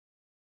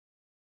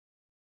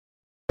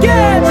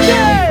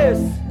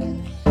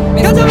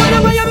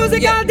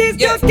musical disc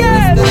just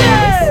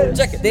gets.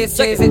 Check it, this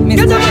is it, Mr.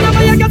 Get some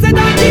of your cassette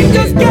disc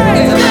just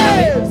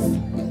gets.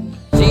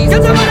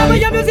 Get some of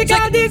your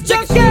musical disc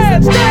just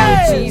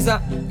gets. She's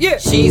a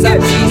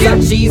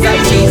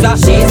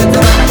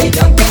Tamale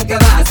jumping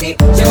Kavasi.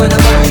 She wanna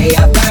party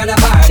after the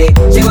party.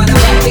 She wanna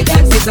let me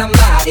dance with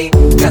somebody.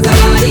 Cause her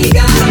body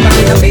got a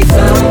body to be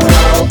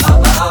so.